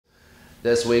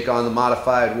This week on the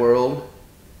Modified World,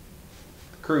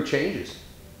 the crew changes.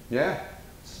 Yeah,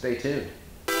 stay tuned.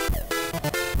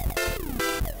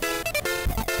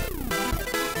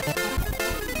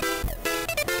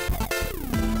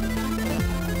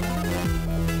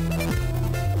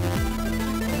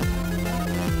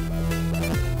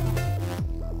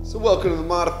 So welcome to the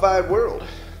Modified World,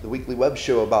 the weekly web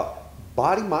show about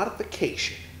body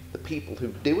modification, the people who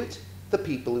do it, the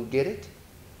people who get it,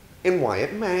 and why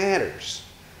it matters.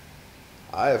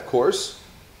 I, of course,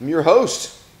 am your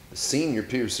host, the senior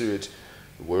piercer at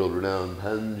the world-renowned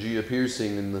Pangea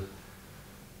Piercing and the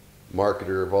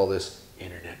marketer of all this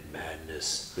internet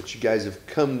madness that you guys have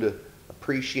come to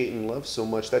appreciate and love so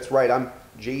much. That's right, I'm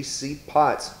JC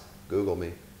Potts. Google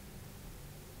me.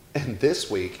 And this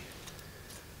week,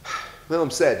 well, I'm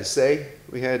sad to say,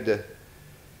 we had to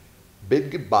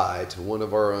bid goodbye to one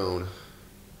of our own.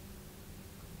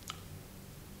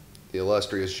 The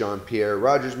illustrious Jean-Pierre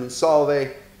Rogers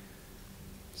Monsalve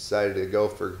decided to go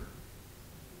for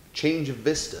change of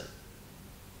vista.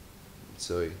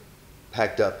 So he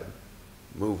packed up and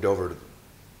moved over to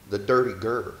the Dirty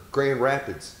Gur, Grand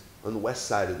Rapids, on the west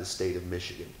side of the state of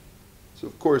Michigan. So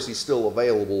of course he's still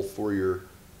available for your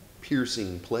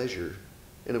piercing pleasure.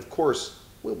 And of course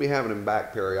we'll be having him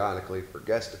back periodically for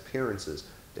guest appearances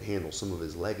to handle some of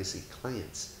his legacy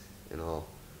clients and all.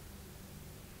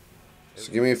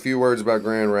 So give me a few words about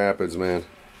Grand Rapids, man.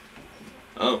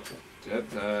 Oh,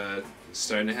 yep.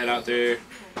 Starting to head out there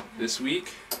this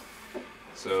week.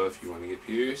 So if you want to get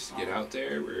pierced, get out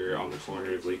there. We're on the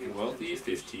corner of Lake and Wealthy,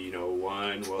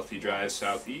 1501 Wealthy Drive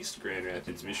Southeast, Grand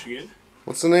Rapids, Michigan.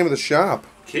 What's the name of the shop?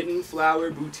 Kitten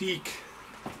Flower Boutique.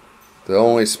 The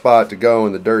only spot to go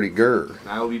in the Dirty Gur.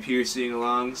 I will be piercing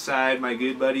alongside my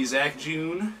good buddy Zach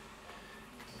June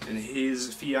and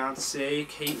his fiancee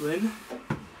Caitlin.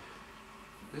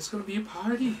 It's going to be a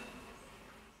party.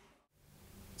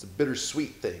 It's a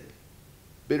bittersweet thing.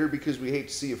 Bitter because we hate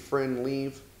to see a friend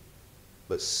leave,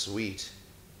 but sweet.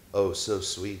 Oh, so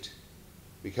sweet.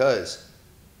 Because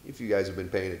if you guys have been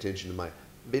paying attention to my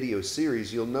video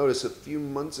series, you'll notice a few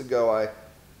months ago I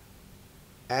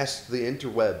asked the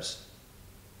interwebs,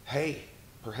 hey,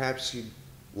 perhaps you'd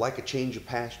like a change of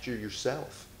pasture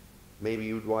yourself. Maybe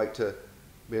you'd like to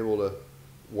be able to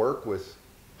work with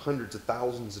hundreds of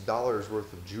thousands of dollars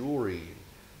worth of jewelry and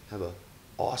have an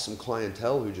awesome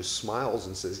clientele who just smiles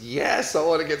and says, yes, I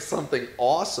want to get something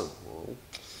awesome. Well,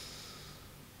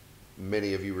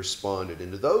 many of you responded,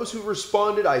 and to those who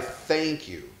responded, I thank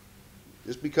you.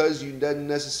 Just because you didn't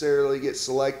necessarily get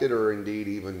selected or indeed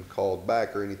even called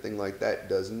back or anything like that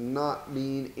does not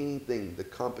mean anything. The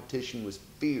competition was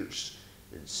fierce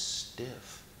and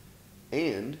stiff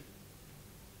and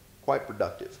quite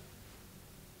productive.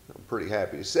 I'm pretty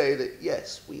happy to say that,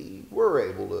 yes, we were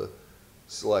able to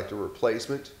select a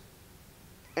replacement,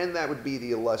 and that would be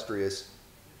the illustrious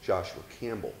Joshua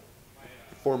Campbell,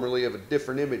 formerly of A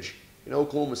Different Image in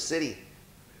Oklahoma City.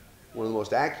 One of the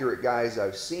most accurate guys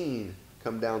I've seen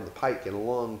come down the pike in a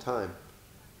long time.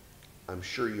 I'm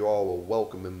sure you all will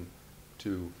welcome him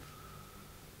to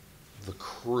the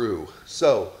crew.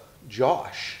 So,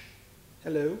 Josh.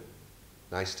 Hello.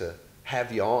 Nice to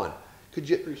have you on.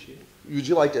 Appreciate it. Would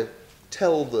you like to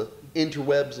tell the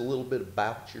interwebs a little bit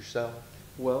about yourself?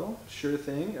 Well, sure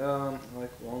thing. I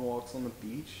like long walks on the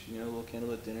beach, a little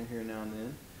candlelit dinner here now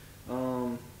and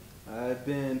then. I've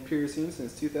been piercing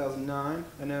since 2009.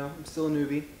 I know, I'm still a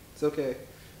newbie. It's okay.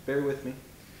 Bear with me.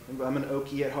 I'm an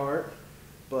Okie at heart,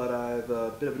 but I'm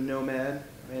a bit of a nomad.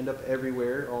 I end up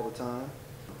everywhere all the time.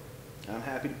 I'm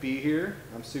happy to be here.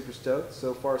 I'm super stoked.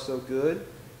 So far, so good.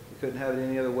 We couldn't have it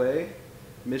any other way.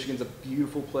 Michigan's a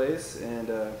beautiful place, and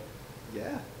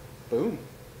yeah, boom.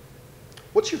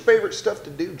 What's your favorite stuff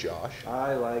to do, Josh?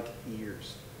 I like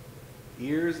ears.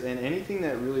 Ears and anything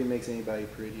that really makes anybody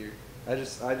prettier.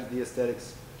 The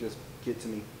aesthetics just get to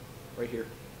me right here.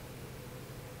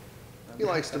 He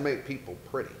likes to make people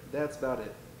pretty. That's about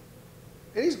it.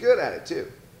 And he's good at it,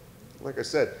 too. Like I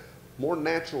said, more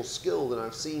natural skill than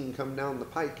I've seen come down the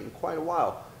pike in quite a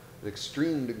while. An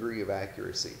extreme degree of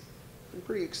accuracy. I'm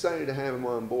pretty excited to have him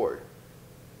on board.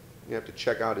 You have to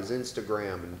check out his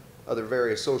Instagram and other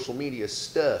various social media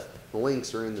stuff. The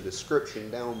links are in the description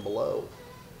down below.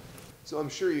 So I'm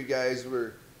sure you guys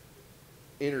were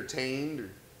entertained or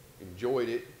enjoyed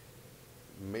it.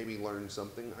 Maybe learned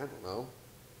something. I don't know.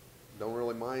 Don't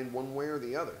really mind one way or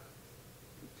the other.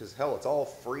 Because hell, it's all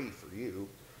free for you.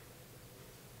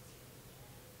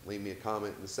 Leave me a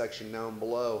comment in the section down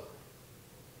below.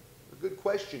 A good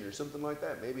question or something like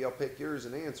that. Maybe I'll pick yours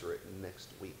and answer it next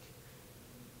week.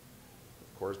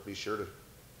 Of course, be sure to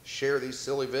share these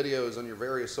silly videos on your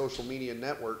various social media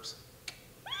networks.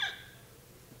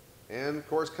 And of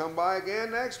course, come by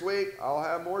again next week. I'll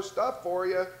have more stuff for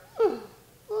you.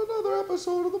 Another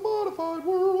episode of the Modified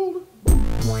World.